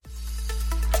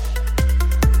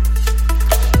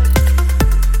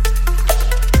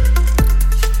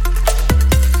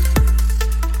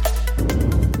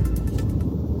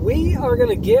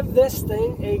to give this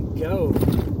thing a go.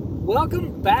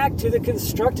 Welcome back to the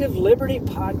Constructive Liberty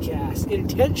Podcast,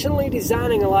 intentionally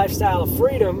designing a lifestyle of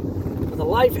freedom with a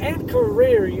life and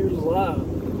career you love.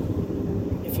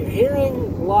 If you're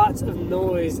hearing lots of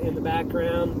noise in the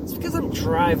background, it's because I'm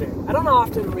driving. I don't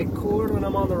often record when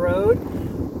I'm on the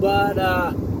road, but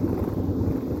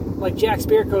like Jack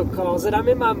Spirko calls it, I'm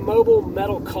in my mobile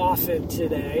metal coffin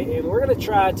today, and we're going to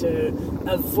try to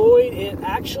avoid it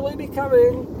actually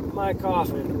becoming my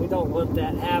coffin. We don't want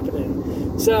that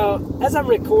happening. So, as I'm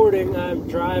recording, I'm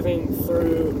driving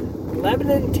through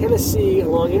Lebanon, Tennessee,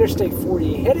 along Interstate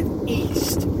 40, headed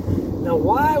east. Now,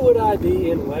 why would I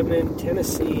be in Lebanon,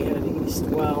 Tennessee, headed east?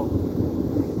 Well,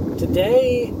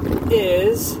 today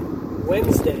is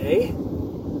Wednesday,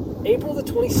 April the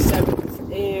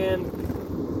 27th, and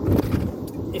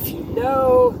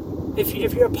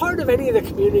if you're a part of any of the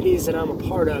communities that I'm a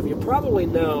part of, you probably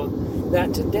know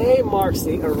that today marks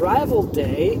the arrival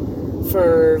day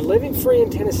for Living Free in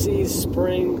Tennessee's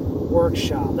spring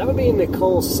workshop. That would be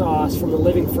Nicole Sauce from the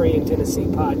Living Free in Tennessee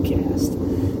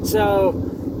podcast.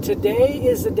 So today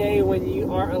is the day when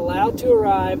you are allowed to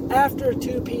arrive after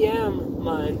 2 p.m.,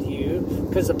 mind you,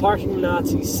 because the parking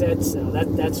Nazi said so.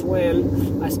 That's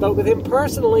when I spoke with him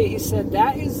personally. He said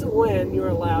that is when you're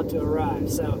allowed to arrive.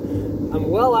 So I'm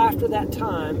well after that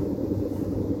time,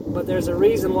 but there's a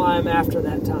reason why I'm after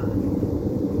that time.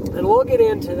 And we'll get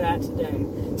into that today.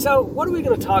 So what are we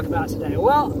going to talk about today?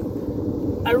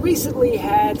 Well, I recently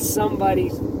had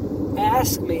somebody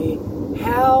ask me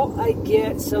how I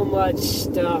get so much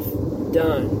stuff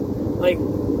done. Like,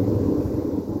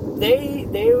 they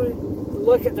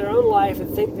look at their own life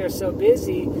and think they're so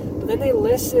busy, but then they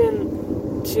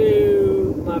listen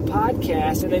to my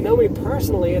podcast and they know me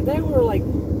personally, and they were like,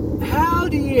 how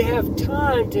do you have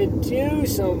time to do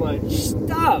so much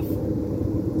stuff?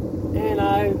 And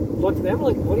I looked at them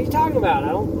like, what are you talking about? I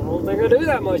don't think I do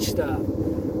that much stuff.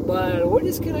 But we're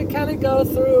just going to kind of go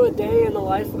through a day in the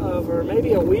life of, or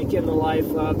maybe a week in the life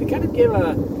of, to kind of give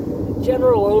a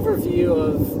general overview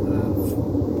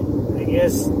of I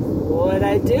guess, what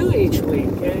I do each week.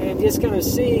 And just kind of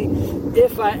see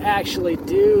if I actually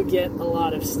do get a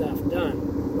lot of stuff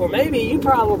done. Or maybe you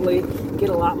probably get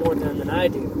a lot more done than I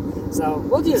do. So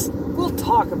we'll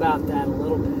talk about that a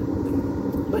little bit.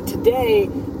 But today,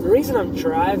 the reason I'm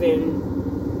driving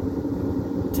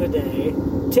today,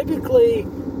 typically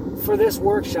for this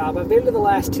workshop, I've been to the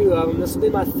last two of them. This will be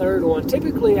my third one.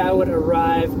 Typically, I would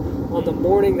arrive on the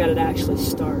morning that it actually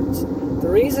starts. The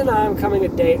reason I'm coming a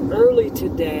day early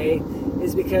today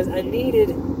is because I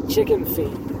needed chicken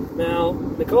feed. Now,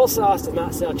 Nicole Sauce does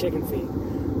not sell chicken feed,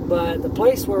 but the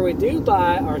place where we do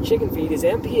buy our chicken feed is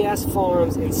MPS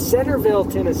Farms in Centerville,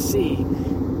 Tennessee,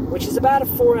 which is about a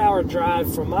 4-hour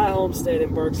drive from my homestead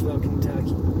in Burkesville,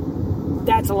 Kentucky.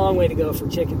 That's a long way to go for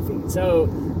chicken feed. So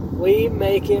we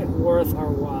make it worth our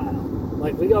while.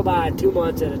 Like, we go by 2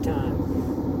 months at a time.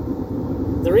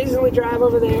 The reason we drive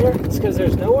over there is because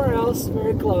there's nowhere else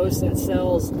very close that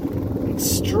sells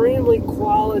extremely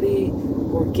quality,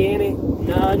 organic,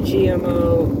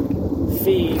 non-GMO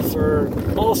feed for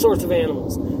all sorts of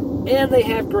animals. And they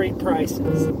have great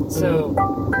prices. So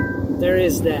there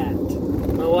is that.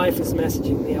 My wife is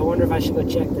messaging me. I wonder if I should go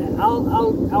check that.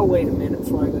 I'll wait a minute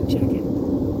before I go check it.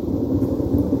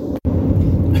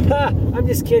 I'm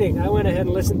just kidding. I went ahead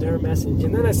and listened to her message,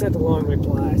 and then I sent a long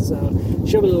reply. So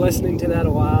she'll be listening to that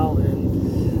a while.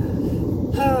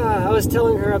 And I was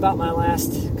telling her about my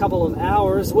last couple of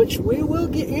hours, which we will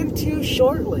get into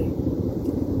shortly.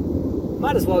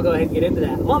 Might as well go ahead and get into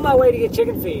that. I'm on my way to get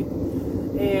chicken feed,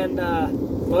 and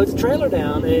load the trailer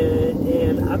down.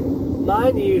 And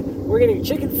mind you, we're getting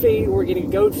chicken feed, we're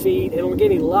getting goat feed, and we're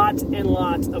getting lots and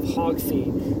lots of hog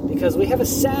feed, because we have a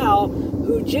sow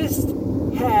who just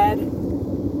had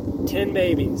 10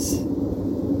 babies.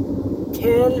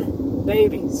 10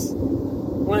 babies.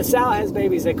 When a sow has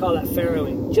babies, they call that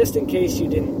farrowing, just in case you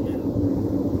didn't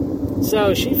know.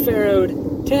 So she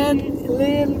farrowed 10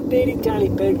 little bitty tiny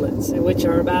piglets, which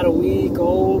are about a week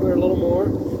old or a little more.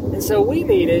 And so we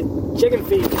needed chicken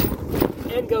feed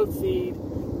and goat feed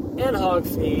and hog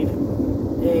feed.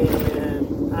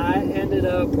 And I ended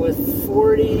up with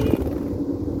 40,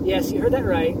 yes, you heard that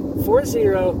right,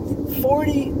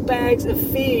 40 bags of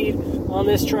feed on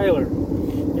this trailer.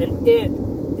 And it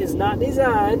is not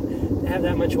designed to have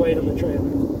that much weight on the trailer.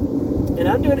 And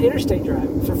I'm doing interstate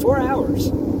driving for 4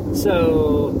 hours.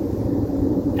 So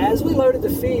as we loaded the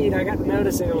feed, I got to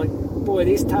noticing, I'm like, boy,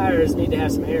 these tires need to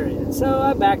have some air in it. So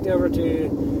I backed over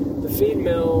to the feed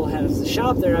mill, has a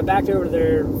shop there. I backed over to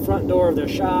their front door of their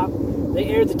shop. They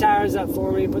aired the tires up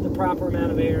for me, put the proper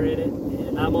amount of air in it,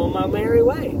 and I'm on my merry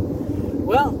way.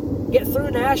 Well, get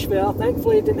through Nashville.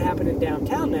 Thankfully, it didn't happen in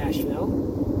downtown Nashville.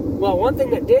 Well, one thing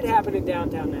that did happen in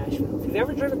downtown Nashville, if you've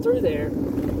ever driven through there,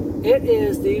 it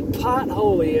is the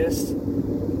potholiest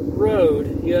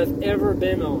road you have ever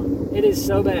been on. It is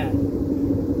so bad.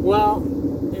 Well,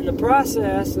 in the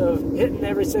process of hitting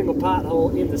every single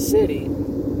pothole in the city,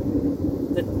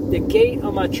 the gate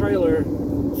on my trailer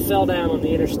fell down on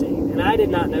the interstate, and I did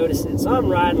not notice it. So I'm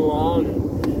riding along,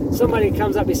 and somebody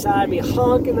comes up beside me,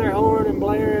 honking their horn and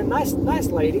blaring. Nice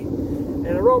lady. And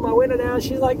I roll my window down.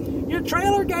 She's like, "Your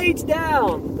trailer gate's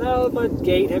down." No, my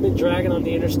gate had been dragging on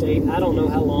the interstate. I don't know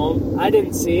how long. I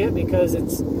didn't see it because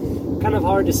it's kind of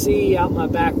hard to see out my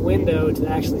back window to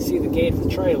actually see the gate of the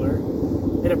trailer.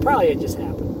 And it probably had just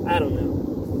happened. I don't know.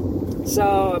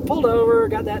 So I pulled over,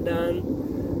 got that done.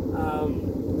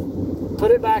 Put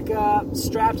it back up,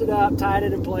 strapped it up, tied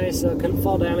it in place so it couldn't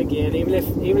fall down again, even if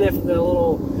the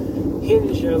little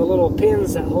hinge or the little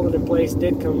pins that hold it in place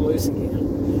did come loose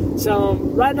again. So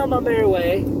I'm riding on my merry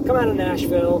way, come out of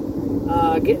Nashville,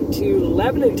 getting to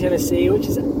Lebanon, Tennessee, which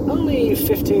is only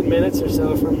 15 minutes or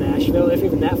so from Nashville, if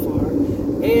even that far.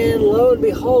 And lo and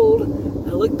behold,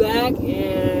 I look back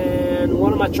and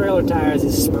one of my trailer tires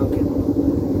is smoking.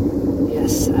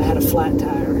 Yes, I had a flat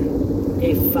tire.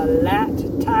 A flat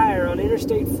tire on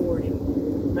Interstate 40.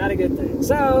 Not a good thing.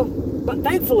 So, but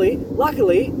thankfully,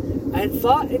 luckily, I had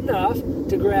thought enough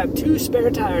to grab 2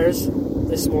 spare tires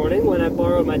this morning when I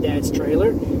borrowed my dad's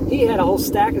trailer. He had a whole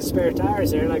stack of spare tires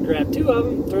there, and I grabbed 2 of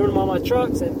them, threw them on my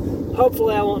truck, and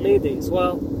hopefully I won't need these.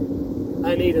 Well,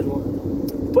 I needed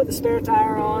one. Put the spare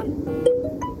tire on.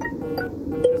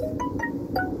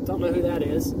 Don't know who that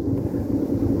is.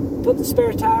 Put the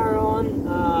spare tire on,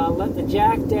 let the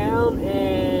jack down,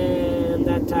 and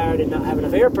that tire did not have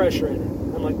enough air pressure in it.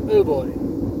 I'm like, oh boy.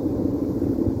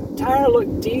 Tire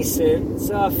looked decent,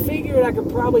 so I figured I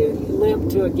could probably limp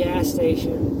to a gas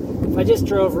station if I just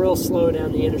drove real slow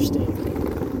down the interstate.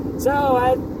 So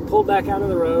I pulled back onto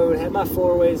the road, had my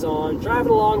 4-ways on,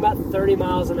 driving along about 30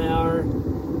 miles an hour,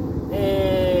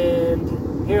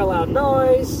 and hear a loud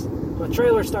noise. My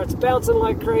trailer starts bouncing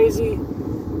like crazy.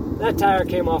 That tire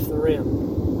came off the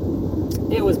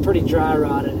rim. It was pretty dry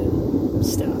rotted and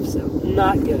stuff, so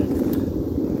not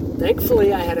good.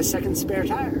 Thankfully, I had a second spare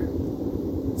tire.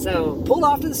 So, pulled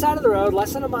off to the side of the road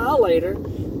less than a mile later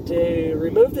to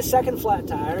remove the second flat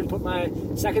tire and put my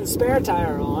second spare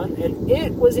tire on, and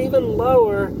it was even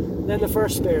lower than the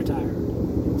first spare tire.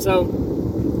 So,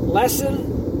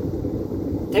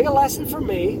 take a lesson from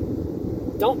me.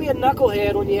 Don't be a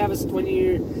knucklehead when you have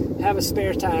a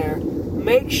spare tire.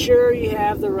 Make sure you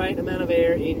have the right amount of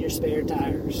air in your spare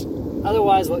tires.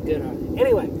 Otherwise, what good are they?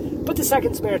 Anyway, put the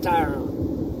second spare tire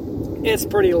on. It's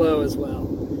pretty low as well.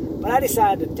 But I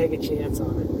decided to take a chance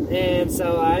on it. And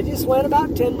so I just went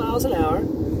about 10 miles an hour,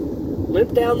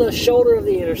 limped down the shoulder of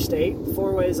the interstate,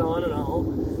 4-ways on and all,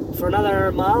 for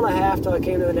another mile and a half till I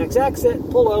came to the next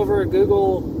exit, pulled over,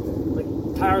 Google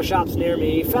tire shops near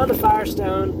me, found a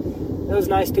Firestone. Those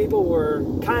nice people were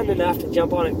kind enough to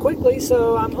jump on it quickly,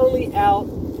 so I'm only out,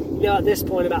 at this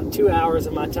point, about 2 hours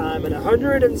of my time and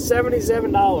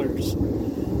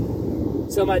 $177.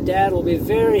 So my dad will be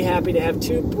very happy to have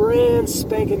 2 brand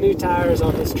spanking new tires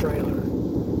on his trailer.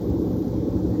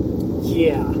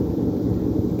 Yeah.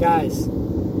 Guys,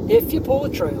 if you pull a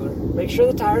trailer, make sure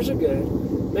the tires are good,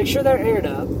 make sure they're aired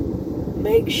up,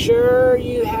 make sure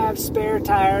you have spare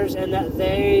tires and that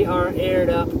they are aired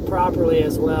up properly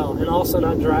as well, and also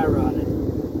not dry rotted.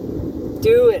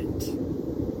 Do it.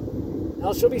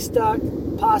 Else you'll be stuck,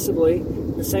 possibly,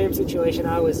 in the same situation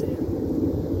I was in.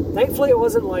 Thankfully, it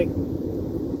wasn't like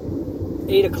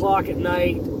 8 o'clock at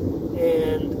night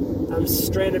and I'm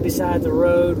stranded beside the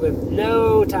road with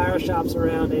no tire shops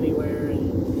around anywhere,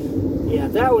 and yeah,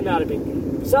 that would not have been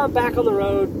good. So I'm back on the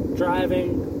road,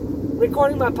 driving,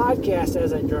 recording my podcast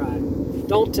as I drive.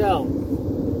 Don't tell.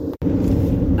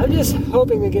 I'm just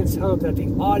hoping against hope that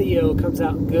the audio comes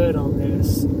out good on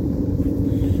this.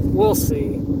 We'll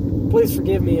see. Please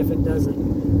forgive me if it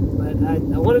doesn't. But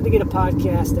I wanted to get a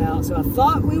podcast out, so I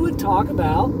thought we would talk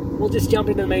about, we'll just jump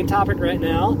into the main topic right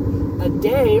now, a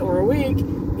day or a week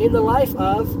in the life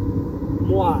of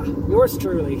moi, yours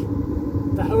truly,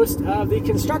 the host of the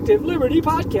Constructive Liberty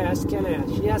Podcast, Ken Ash.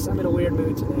 Yes, I'm in a weird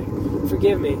mood today.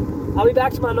 Forgive me. I'll be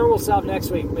back to my normal self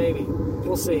next week, maybe.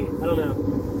 We'll see. I don't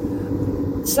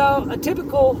know. So, a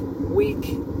typical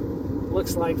week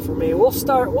looks like for me. We'll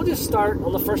just start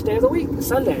on the first day of the week,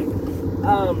 Sunday.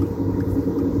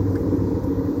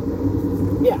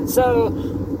 So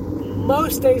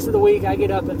most days of the week I get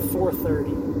up at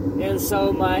 4:30. And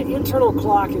so my internal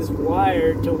clock is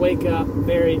wired to wake up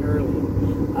very early.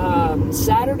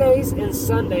 Saturdays and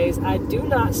Sundays, I do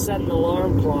not set an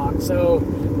alarm clock, so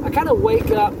I kind of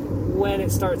wake up when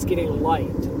it starts getting light,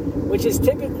 which is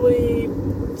typically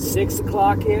 6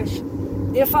 o'clock-ish.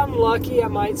 If I'm lucky, I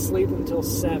might sleep until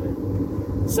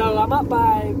 7. So I'm up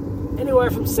by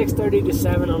anywhere from 6:30 to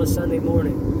 7 on a Sunday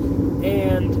morning.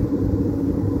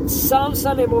 And some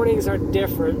Sunday mornings are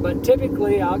different, but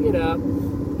typically I'll get up,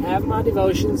 have my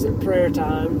devotions and prayer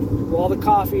time while the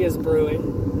coffee is brewing,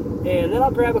 and then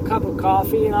I'll grab a cup of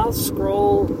coffee and I'll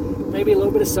scroll maybe a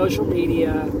little bit of social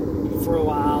media for a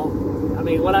while. I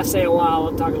mean, when I say a while,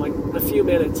 I'm talking like a few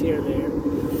minutes here and there.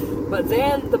 But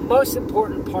then the most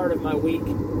important part of my week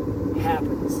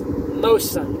happens,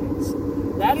 most Sundays.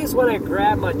 That is when I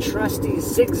grab my trusty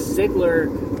Zig Ziglar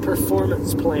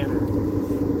performance planner.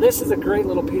 This is a great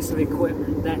little piece of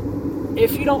equipment that,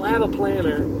 if you don't have a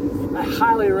planner, I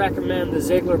highly recommend the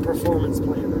Ziglar Performance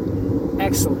Planner.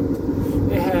 Excellent.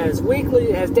 It has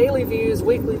daily views,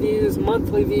 weekly views,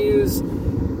 monthly views,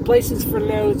 places for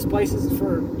notes, places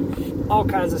for all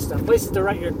kinds of stuff, places to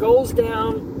write your goals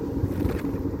down.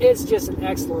 It's just an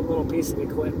excellent little piece of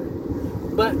equipment.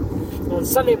 But on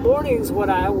Sunday mornings, what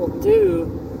I will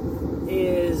do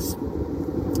is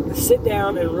sit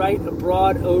down and write a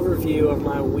broad overview of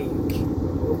my week,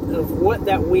 of what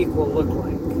that week will look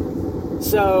like.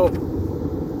 So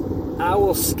I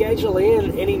will schedule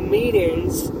in any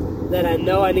meetings that I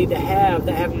know I need to have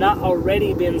that have not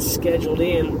already been scheduled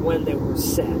in when they were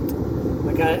set.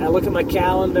 Like I look at my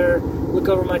calendar, look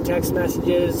over my text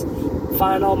messages,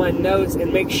 find all my notes,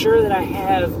 and make sure that I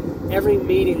have every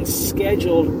meeting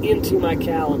scheduled into my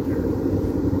calendar.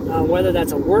 Whether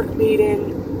that's a work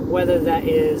meeting, whether that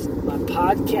is my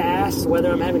podcast,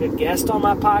 whether I'm having a guest on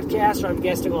my podcast or I'm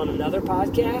guesting on another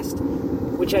podcast,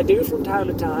 which I do from time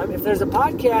to time. If there's a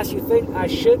podcast you think I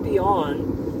should be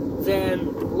on,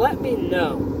 then let me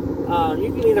know.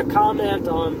 You can either comment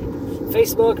on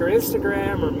Facebook or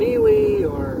Instagram or MeWe,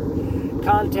 or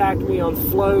contact me on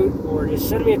Float, or just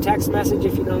send me a text message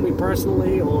if you know me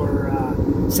personally, or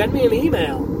send me an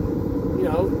email,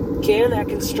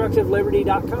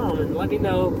 ken@constructiveliberty.com, and let me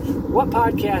know what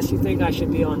podcast you think I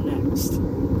should be on next.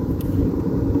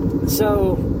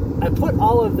 So I put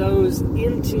all of those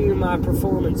into my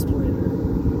performance planner,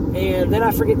 and then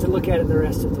I forget to look at it the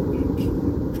rest of the week.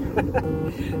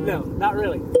 No, not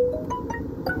really.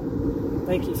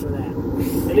 Thank you for that.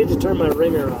 I need to turn my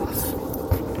ringer off.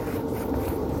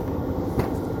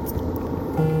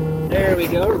 There we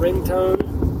go, ringtone,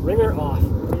 ringer off.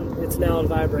 It's now on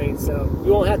vibrate, so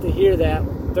you won't have to hear that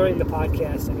during the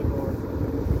podcast anymore.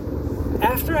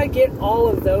 After I get all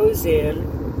of those in,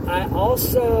 I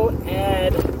also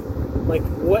add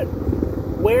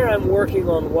where I'm working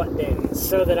on what days,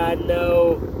 so that I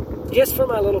know, just for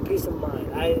my little peace of mind.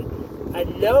 I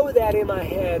know that in my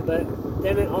head, but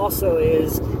then it also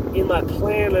is in my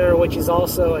planner, which is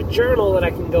also a journal that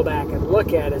I can go back and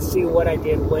look at and see what I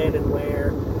did when and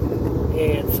where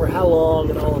and for how long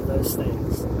and all of those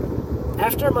things.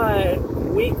 After my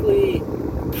weekly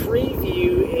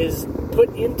preview is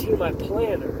put into my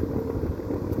planner,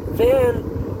 then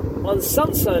on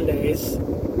some Sundays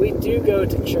we do go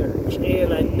to church,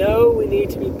 and I know we need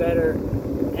to be better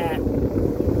at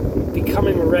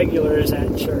becoming regulars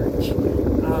at church.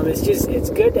 It's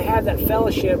good to have that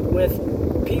fellowship with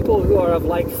people who are of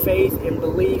like faith and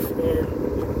belief and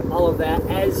all of that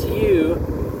as you.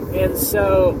 And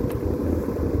so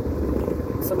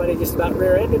somebody just about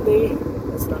rear-ended me.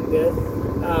 That's not good.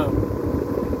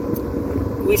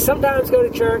 We sometimes go to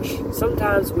church,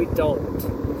 sometimes we don't.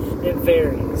 It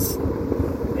varies.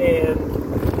 And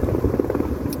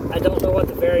I don't know what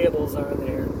the variables are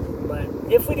there. But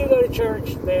if we do go to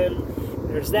church, then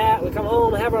there's that. We come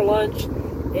home, have our lunch,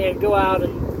 and go out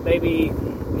and maybe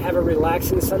have a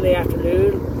relaxing Sunday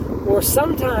afternoon. Or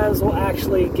sometimes we'll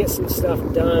actually get some stuff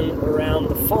done around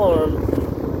the farm.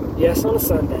 Yes, on a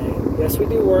Sunday. Yes, we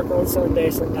do work on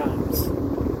Sunday sometimes.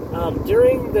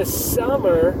 During the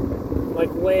summer,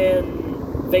 like when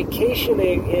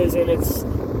vacationing is in its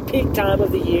peak time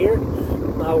of the year,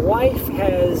 my wife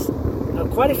has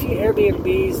quite a few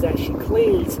Airbnbs that she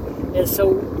cleans, and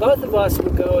so both of us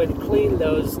will go and clean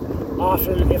those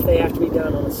often if they have to be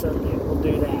done on a Sunday. We'll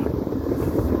do that.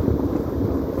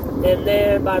 And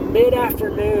then by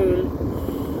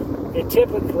mid-afternoon, it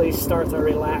typically starts our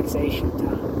relaxation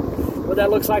time. What that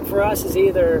looks like for us is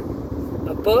either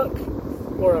a book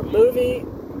or a movie,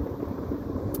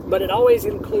 but it always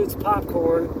includes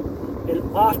popcorn and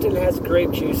often has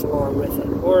grape juice along with it,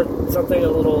 or something a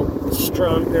little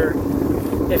stronger,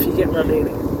 if you get my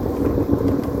meaning.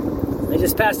 I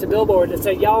just passed a billboard that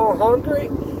said, "Y'all hungry?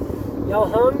 Y'all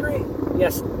hungry?"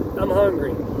 Yes, I'm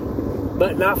hungry,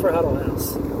 but not for Huddle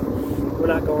House. We're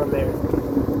not going there.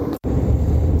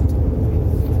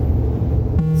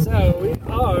 So we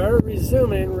are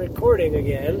resuming recording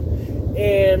again,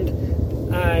 and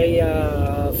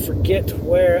I forget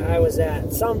where I was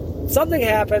at. Something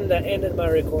happened that ended my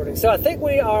recording. So I think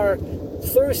we are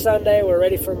through Sunday. We're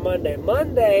ready for Monday.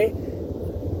 Monday,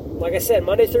 like I said,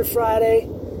 Monday through Friday,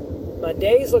 my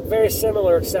days look very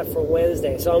similar except for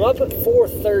Wednesday. So I'm up at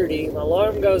 4:30. My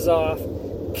alarm goes off.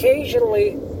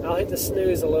 Occasionally, I'll hit the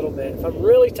snooze a little bit. If I'm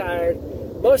really tired,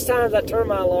 most times I turn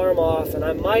my alarm off and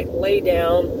I might lay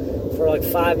down for like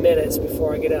 5 minutes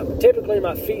before I get up. But typically,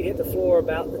 my feet hit the floor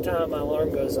about the time my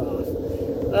alarm goes off.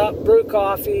 Up, brew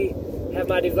coffee, have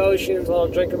my devotions while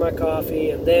I'm drinking my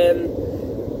coffee, and then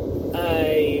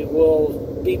I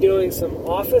will be doing some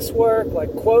office work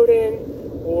like quoting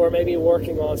or maybe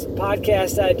working on some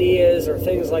podcast ideas or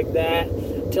things like that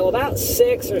till about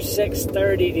 6 or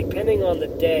 6:30 depending on the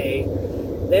day.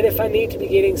 Then if I need to be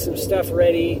getting some stuff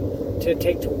ready to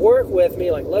take to work with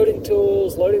me, like loading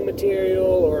tools, loading material,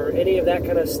 or any of that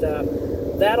kind of stuff,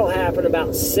 that'll happen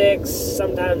about 6,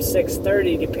 sometimes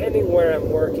 6:30 depending where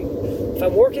I'm working. If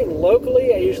I'm working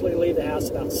locally, I usually leave the house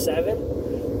about 7.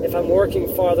 If I'm working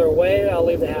farther away, I'll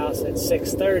leave the house at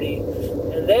 6:30.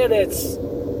 And then it's,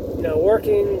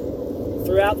 working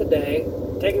throughout the day,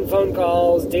 taking phone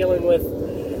calls, dealing with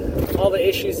all the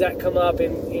issues that come up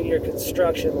in your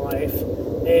construction life.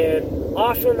 And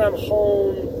often I'm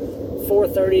home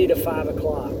 4:30 to 5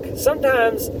 o'clock.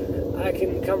 Sometimes I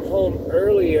can come home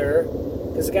earlier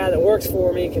because the guy that works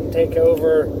for me can take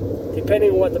over.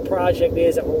 Depending on what the project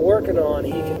is that we're working on,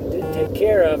 he can take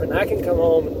care of, and I can come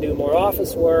home and do more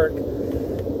office work,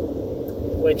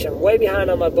 which I'm way behind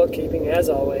on my bookkeeping, as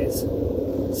always.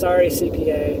 Sorry,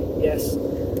 CPA. Yes,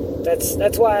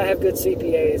 that's why I have good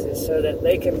CPAs, is so that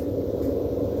they can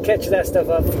catch that stuff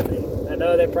up for me. I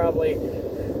know they probably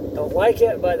don't like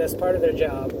it, but that's part of their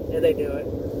job, and they do it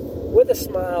with a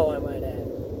smile, I might add.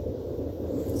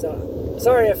 So,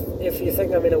 sorry if you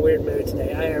think I'm in a weird mood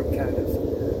today. I am kind of.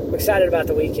 I'm excited about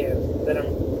the weekend that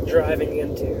I'm driving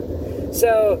into.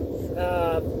 So,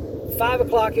 5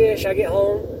 o'clock-ish, I get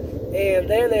home, and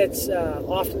then it's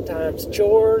oftentimes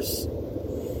chores,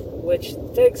 which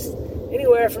takes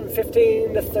anywhere from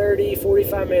 15 to 30,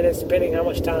 45 minutes, depending how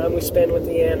much time we spend with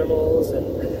the animals and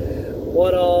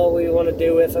what all we want to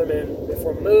do with them, and if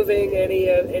we're moving any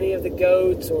of the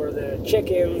goats or the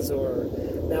chickens, or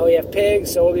now we have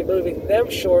pigs, so we'll be moving them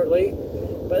shortly.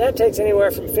 But that takes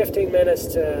anywhere from 15 minutes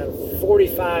to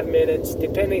 45 minutes,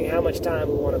 depending how much time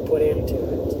we want to put into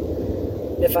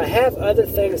it. If I have other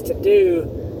things to do,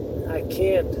 I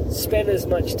can't spend as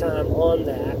much time on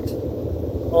that,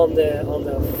 on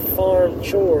the farm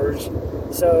chores.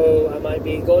 So I might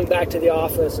be going back to the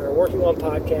office or working on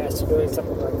podcasts or doing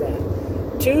something like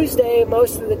that. Tuesday,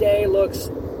 most of the day looks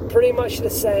pretty much the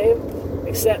same,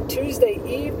 except Tuesday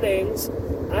evenings,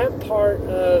 I'm part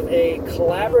of a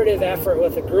collaborative effort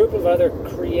with a group of other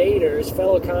creators,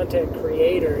 fellow content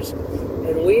creators,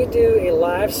 and we do a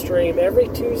live stream every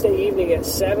Tuesday evening at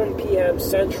 7 p.m.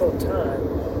 Central Time,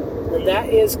 and that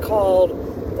is called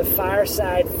the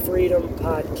Fireside Freedom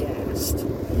Podcast.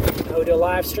 I will do a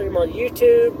live stream on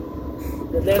YouTube,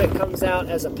 and then it comes out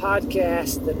as a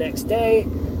podcast the next day,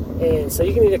 and so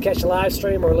you can either catch the live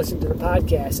stream or listen to the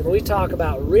podcast, and we talk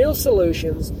about real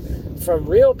solutions from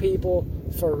real people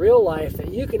for real life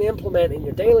that you can implement in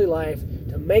your daily life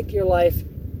to make your life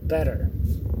better,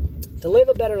 to live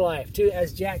a better life. To,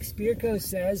 as Jack Spirko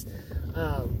says,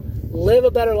 live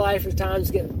a better life if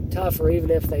times get tougher, even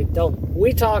if they don't.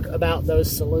 We talk about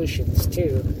those solutions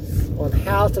too, on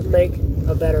how to make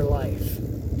a better life.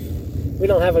 We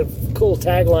don't have a cool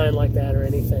tagline like that or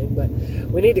anything, but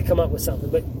we need to come up with something.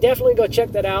 But definitely go check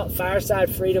that out, Fireside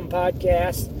Freedom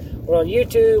Podcast. We're on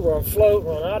YouTube, we're on Float,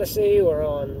 we're on Odyssey, we're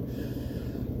on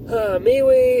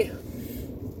MeWe.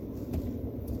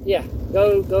 Yeah,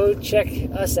 go check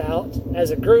us out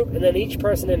as a group, and then each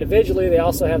person individually, they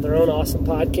also have their own awesome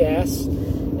podcasts,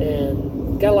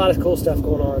 and got a lot of cool stuff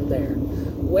going on there.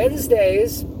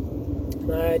 Wednesdays,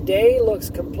 my day looks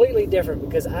completely different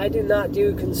because I do not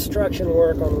do construction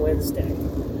work on Wednesday.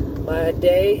 My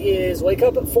day is wake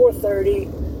up at 4:30,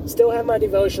 still have my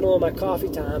devotional and my coffee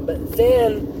time, but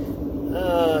then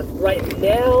right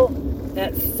now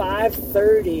at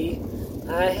 5:30,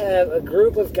 I have a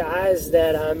group of guys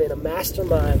that I'm in a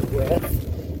mastermind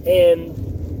with, and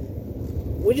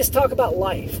we just talk about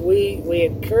life. We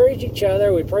encourage each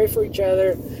other, we pray for each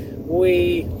other,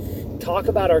 we talk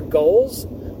about our goals,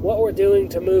 what we're doing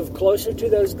to move closer to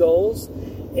those goals,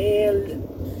 and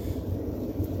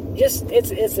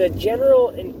it's a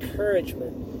general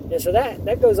encouragement. And so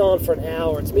that goes on for an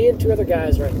hour. It's me and two other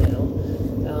guys right now.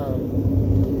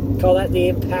 Call that the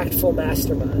Impactful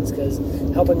Masterminds, because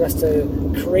helping us to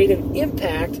create an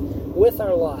impact with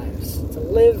our lives, to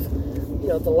live,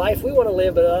 the life we want to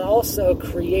live, but it also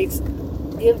creates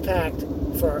impact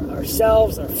for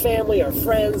ourselves, our family, our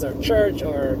friends, our church,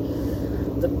 our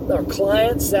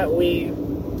clients that we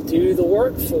do the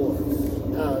work for.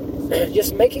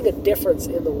 Just making a difference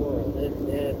in the world.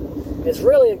 And it's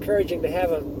really encouraging to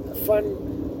have a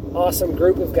fun, awesome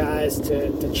group of guys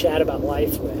to chat about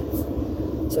life with.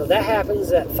 So that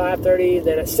happens at 5:30,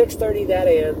 then at 6:30 that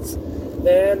ends.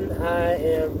 Then I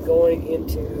am going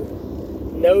into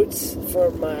notes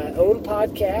for my own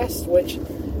podcast, which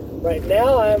right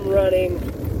now I'm running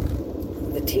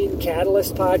the Teen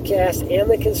Catalyst podcast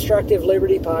and the Constructive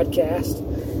Liberty podcast.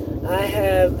 I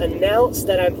have announced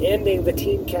that I'm ending the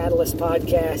Teen Catalyst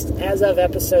podcast as of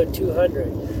episode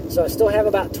 200. So I still have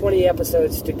about 20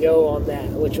 episodes to go on that,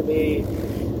 which will be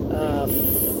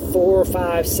 4,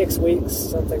 5, 6 weeks,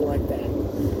 something like that.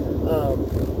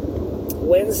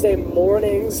 Wednesday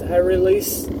mornings, I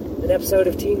release an episode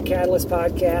of Teen Catalyst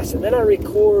podcast, and then I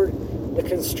record the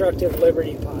Constructive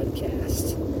Liberty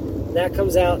podcast. And that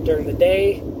comes out during the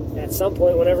day at some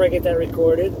point, whenever I get that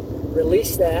recorded,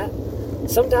 release that.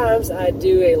 Sometimes I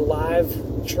do a live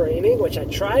training, which I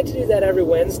try to do that every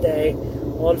Wednesday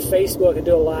on Facebook and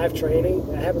do a live training.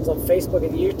 That happens on Facebook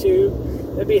and YouTube.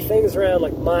 There'd be things around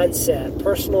like mindset,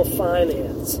 personal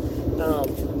finance,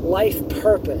 life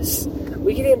purpose.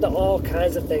 We get into all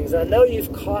kinds of things. And I know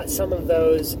you've caught some of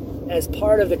those as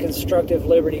part of the Constructive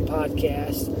Liberty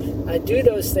podcast. I do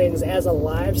those things as a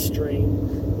live stream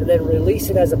and then release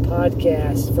it as a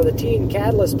podcast for the Teen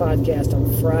Catalyst podcast on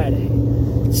Friday.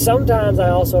 Sometimes I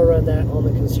also run that on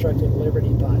the Constructive Liberty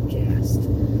podcast.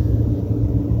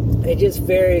 It just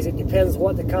varies. It depends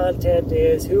what the content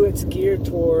is, who it's geared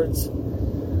towards.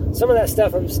 Some of that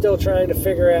stuff I'm still trying to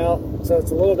figure out, so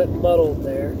it's a little bit muddled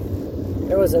there.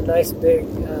 There was a nice big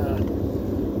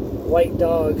white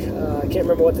dog. I can't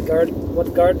remember what the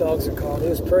guard dogs are called. It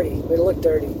was pretty. They looked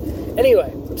dirty.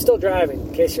 Anyway, I'm still driving,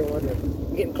 in case you're wondering.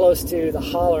 I'm getting close to the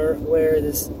Holler, where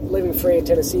this Living Free in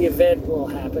Tennessee event will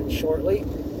happen shortly.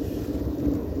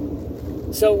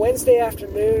 So Wednesday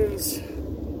afternoons,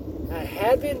 I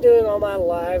had been doing all my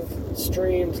live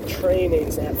streamed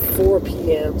trainings at 4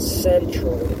 p.m.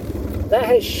 Central. That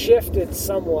has shifted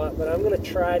somewhat, but I'm going to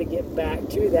try to get back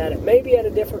to that. It may be at a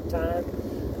different time,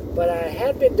 but I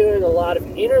had been doing a lot of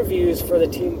interviews for the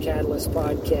Teen Catalyst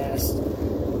podcast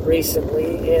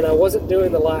recently, and I wasn't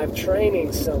doing the live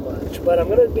training so much. But I'm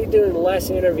going to be doing less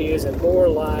interviews and more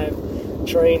live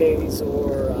trainings,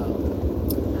 or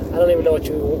I don't even know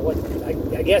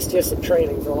I guess just some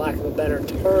training, for lack of a better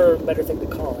thing to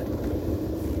call it.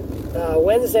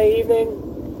 Wednesday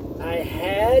evening, I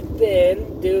had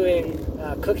been doing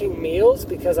cooking meals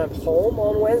because I'm home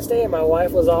on Wednesday, and my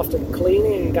wife was often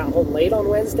cleaning and got home late on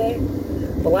Wednesday.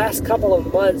 The last couple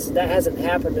of months, that hasn't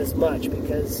happened as much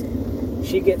because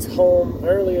she gets home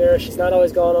earlier. She's not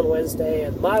always gone on Wednesday,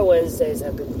 and my Wednesdays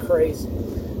have been crazy.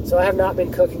 So I have not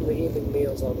been cooking the evening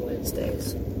meals on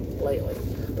Wednesdays lately.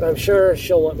 But I'm sure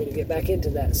she'll want me to get back into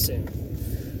that soon.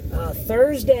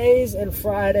 Thursdays and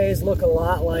Fridays look a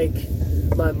lot like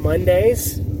my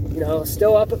Mondays.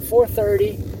 Still up at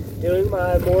 4:30, doing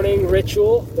my morning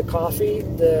ritual, the coffee,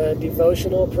 the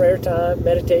devotional, prayer time,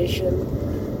 meditation,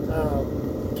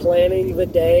 planning the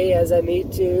day as I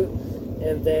need to.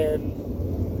 And then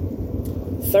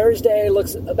Thursday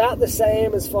looks about the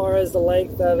same as far as the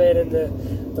length of it and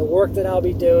the work that I'll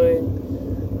be doing.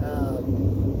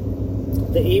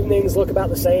 The evenings look about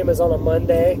the same as on a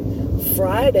Monday.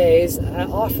 Fridays, I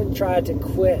often try to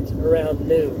quit around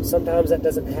noon. Sometimes that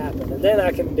doesn't happen. And then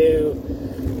I can do,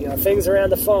 things around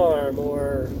the farm,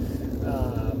 or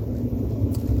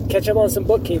catch up on some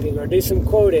bookkeeping, or do some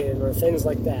quoting, or things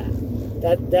like that.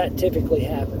 That typically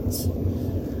happens.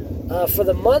 For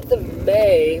the month of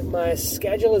May, my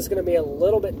schedule is going to be a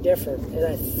little bit different, and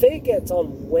I think it's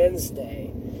on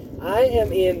Wednesday. I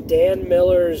am in Dan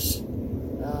Miller's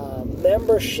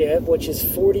membership, which is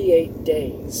 48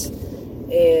 days.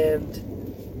 And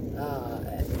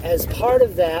as part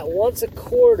of that, once a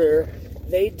quarter,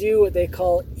 they do what they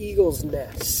call Eagle's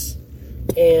Nests.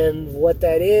 And what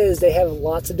that is, they have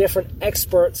lots of different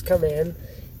experts come in,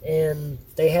 and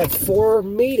they have 4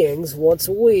 meetings once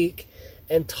a week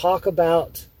and talk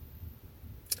about,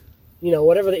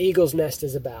 whatever the Eagle's Nest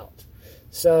is about.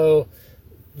 So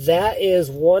that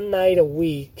is one night a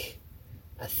week.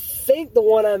 I think the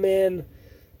one I'm in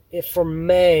for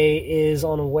May is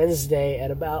on a Wednesday at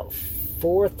about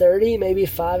 4:30, maybe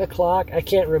 5 o'clock. I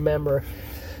can't remember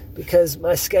because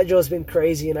my schedule has been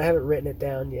crazy and I haven't written it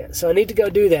down yet. So I need to go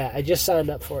do that. I just signed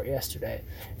up for it yesterday.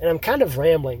 And I'm kind of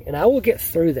rambling, and I will get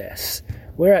through this.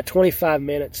 We're at 25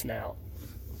 minutes now.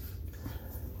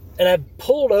 And I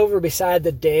pulled over beside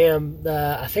the dam.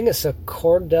 I think it's a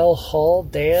Cordell Hull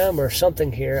Dam or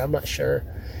something here. I'm not sure.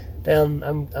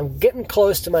 I'm getting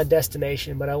close to my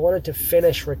destination, but I wanted to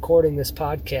finish recording this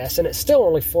podcast, and it's still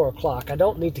only 4 o'clock. I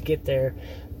don't need to get there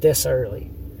this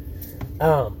early.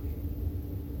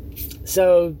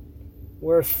 So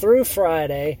we're through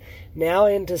Friday, now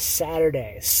into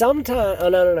Saturday.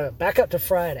 Back up to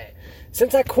Friday.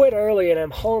 Since I quit early and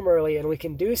I'm home early and we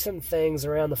can do some things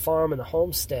around the farm and the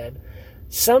homestead,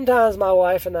 sometimes my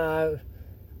wife and I,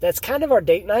 that's kind of our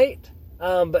date night,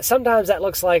 but sometimes that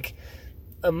looks like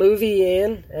a movie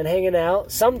in and hanging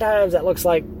out. Sometimes that looks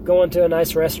like going to a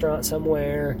nice restaurant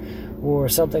somewhere or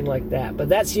something like that. But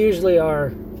that's usually our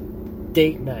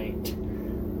date night.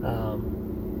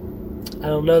 I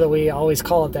don't know that we always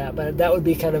call it that, but that would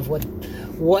be kind of what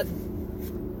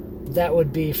that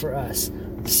would be for us.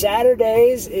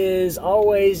 Saturdays is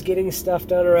always getting stuff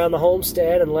done around the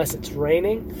homestead unless it's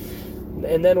raining,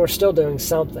 and then we're still doing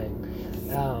something.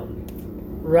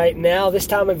 Right now, this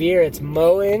time of year, it's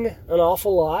mowing an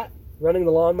awful lot, running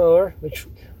the lawnmower, which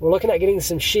we're looking at getting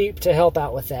some sheep to help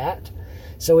out with that,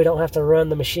 so we don't have to run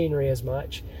the machinery as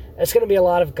much. It's going to be a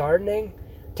lot of gardening,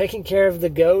 taking care of the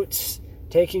goats,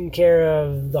 taking care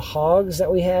of the hogs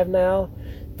that we have now.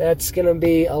 That's going to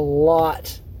be a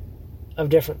lot of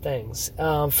different things.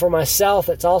 For myself,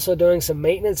 it's also doing some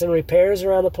maintenance and repairs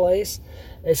around the place.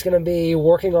 It's going to be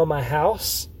working on my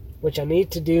house, which I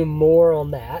need to do more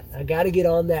on that. I got to get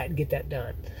on that and get that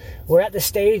done. We're at the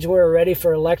stage where we're ready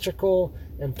for electrical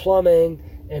and plumbing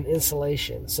and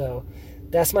insulation. So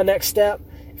that's my next step.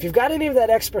 If you've got any of that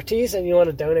expertise and you want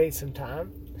to donate some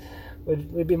time,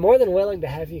 we'd be more than willing to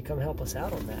have you come help us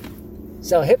out on that.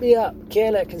 So hit me up,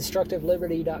 Ken at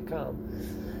constructiveliberty.com.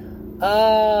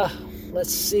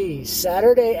 Let's see.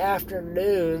 Saturday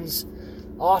afternoons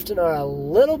often are a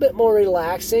little bit more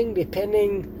relaxing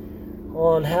depending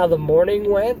on how the morning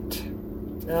went.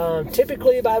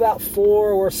 Typically by about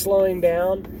 4 we're slowing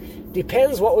down.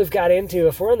 Depends what we've got into.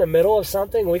 If we're in the middle of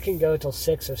something, we can go till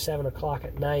 6 or 7 o'clock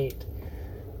at night.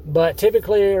 But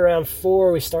typically around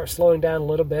 4 we start slowing down a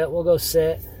little bit. We'll go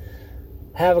sit,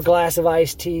 have a glass of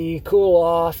iced tea, cool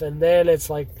off, and then it's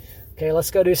like, okay,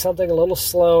 let's go do something a little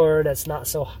slower that's not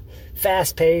so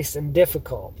fast-paced and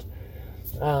difficult.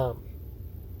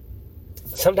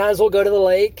 Sometimes we'll go to the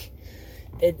lake.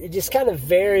 It just kind of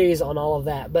varies on all of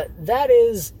that. But that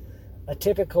is a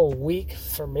typical week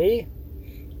for me.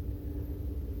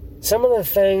 Some of the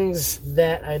things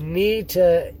that I need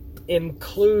to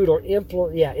include over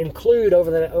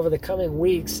the coming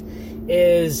weeks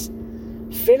is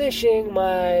finishing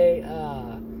my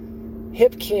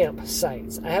hip camp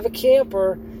sites. I have a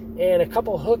camper and a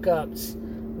couple hookups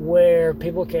where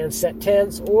people can set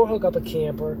tents or hook up a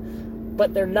camper,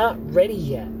 but they're not ready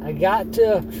yet. I got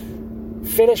to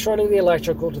finish running the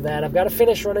electrical to that. I've got to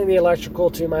finish running the electrical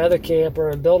to my other camper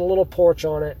and build a little porch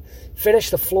on it, finish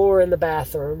the floor in the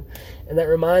bathroom, and that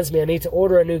reminds me I need to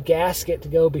order a new gasket to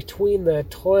go between the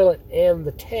toilet and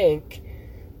the tank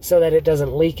so that it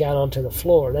doesn't leak out onto the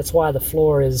floor. That's why the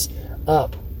floor is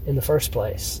up in the first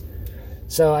place.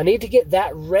 So I need to get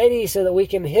that ready so that we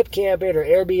can hip camp it or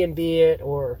Airbnb it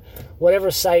or whatever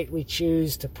site we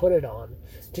choose to put it on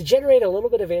to generate a little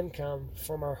bit of income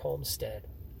from our homestead.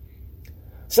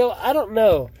 So I don't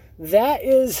know.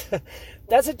 That's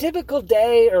a typical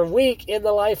day or week in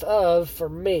the life for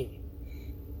me.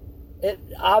 It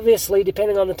obviously,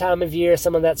 depending on the time of year,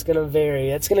 some of that's going to vary.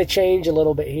 It's going to change a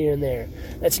little bit here and there.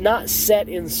 It's not set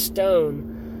in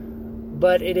stone,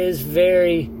 but it is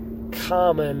very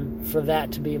common for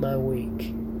that to be my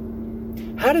week.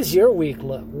 How does your week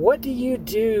look? What do you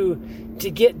do to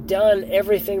get done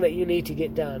everything that you need to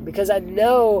get done? Because I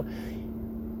know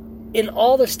in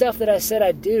all the stuff that I said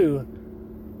I do,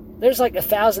 there's like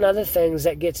 1,000 other things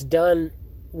that gets done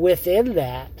within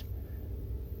that,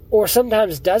 or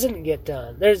sometimes doesn't get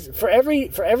done. There's for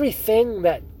everything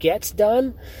that gets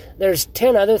done, there's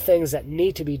 10 other things that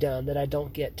need to be done that I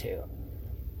don't get to.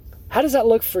 How does that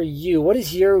look for you? What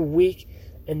does your week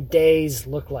and days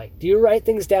look like? Do you write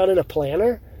things down in a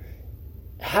planner?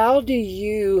 How do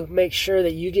you make sure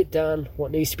that you get done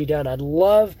what needs to be done? I'd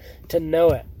love to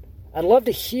know it. I'd love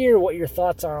to hear what your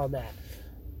thoughts are on that.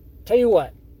 Tell you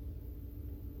what,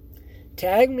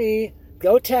 tag me,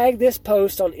 go tag this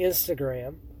post on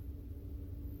Instagram,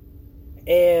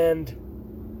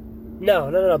 and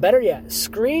No. Better yet,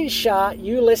 screenshot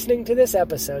you listening to this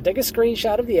episode. Take a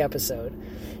screenshot of the episode.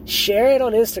 Share it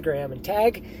on Instagram and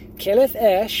tag Kenneth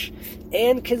Esch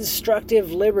and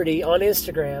Constructive Liberty on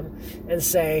Instagram and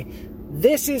say,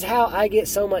 this is how I get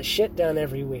so much shit done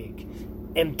every week.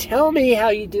 And tell me how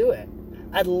you do it.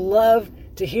 I'd love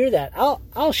to hear that.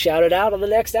 I'll shout it out on the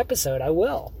next episode. I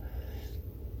will.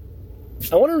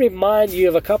 I want to remind you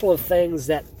of a couple of things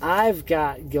that I've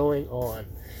got going on.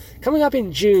 Coming up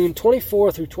in June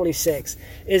 24 through 26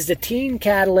 is the Teen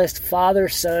Catalyst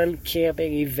Father-Son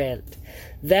Camping event.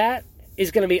 That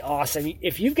is going to be awesome.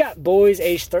 If you've got boys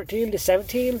aged 13 to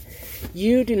 17,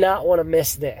 you do not want to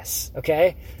miss this,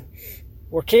 okay?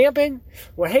 We're camping,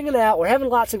 we're hanging out, we're having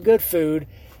lots of good food.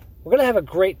 We're going to have a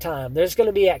great time. There's going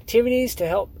to be activities to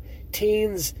help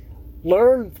teens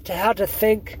learn how to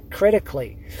think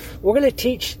critically. We're going to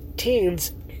teach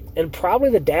teens, and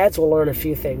probably the dads will learn a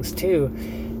few things too,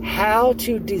 how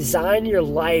to design your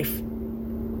life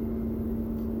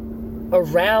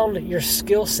around your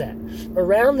skill set,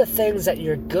 around the things that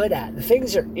you're good at, the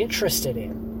things you're interested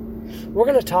in. We're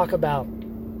going to talk about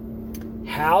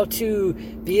how to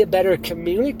be a better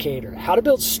communicator, how to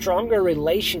build stronger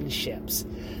relationships.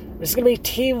 There's going to be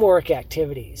teamwork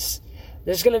activities.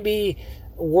 There's going to be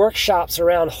workshops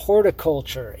around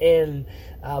horticulture and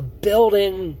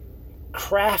building,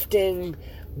 crafting,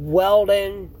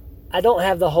 welding. I don't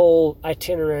have the whole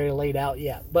itinerary laid out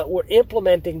yet, but we're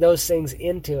implementing those things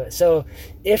into it. So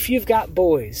if you've got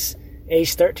boys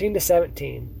aged 13 to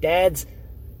 17, dads,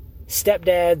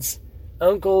 stepdads,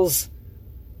 uncles,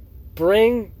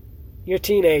 bring your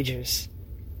teenagers.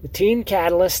 The Teen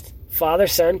Catalyst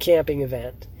Father-Son Camping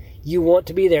event. You want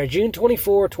to be there. June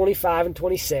 24, 25, and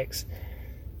 26.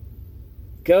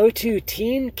 Go to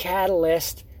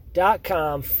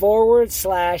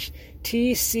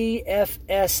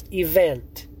teencatalyst.com/TCFS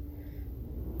event.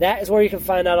 That is where you can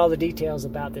find out all the details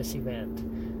about this event.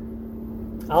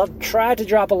 I'll try to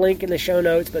drop a link in the show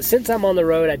notes, but since I'm on the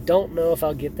road, I don't know if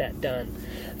I'll get that done.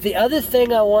 The other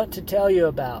thing I want to tell you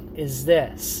about is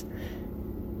this.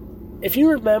 If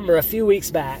you remember a few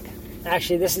weeks back,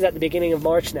 actually this is at the beginning of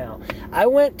March now, I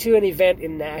went to an event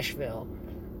in Nashville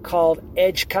called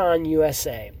EdgeCon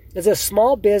USA. It's a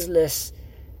small business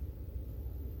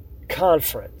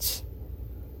conference.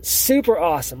 Super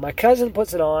awesome. My cousin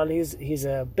puts it on. He's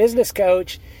a business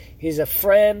coach. He's a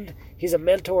friend. He's a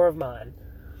mentor of mine.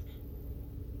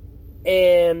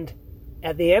 And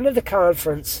at the end of the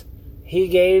conference, he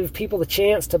gave people the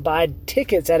chance to buy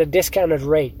tickets at a discounted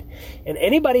rate. And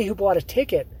anybody who bought a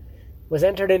ticket was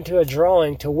entered into a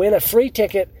drawing to win a free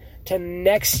ticket to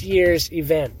next year's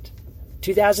event,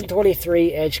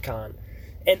 2023 EdgeCon.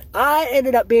 And I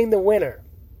ended up being the winner.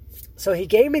 So he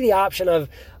gave me the option of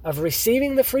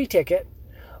receiving the free ticket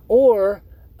or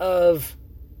of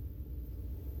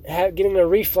getting a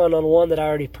refund on one that I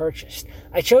already purchased.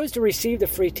 I chose to receive the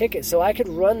free ticket so I could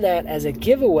run that as a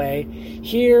giveaway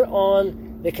here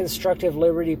on the Constructive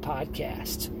Liberty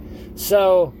podcast.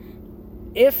 So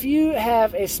if you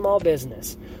have a small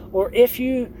business or if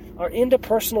you are into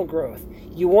personal growth,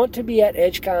 you want to be at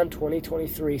EdgeCon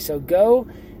 2023. So go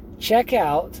check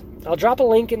out. I'll drop a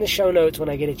link in the show notes when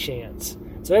I get a chance.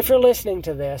 So if you're listening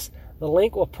to this, the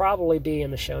link will probably be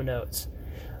in the show notes.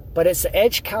 But it's the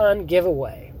EdgeCon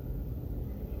giveaway.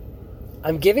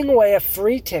 I'm giving away a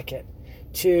free ticket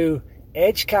to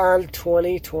EdgeCon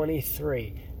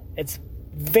 2023. It's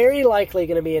very likely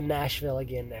going to be in Nashville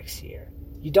again next year.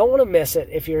 You don't want to miss it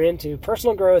if you're into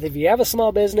personal growth, if you have a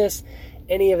small business,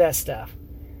 any of that stuff.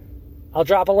 I'll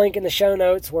drop a link in the show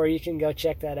notes where you can go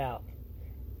check that out.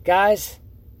 Guys,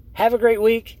 have a great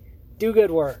week. Do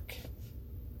good work.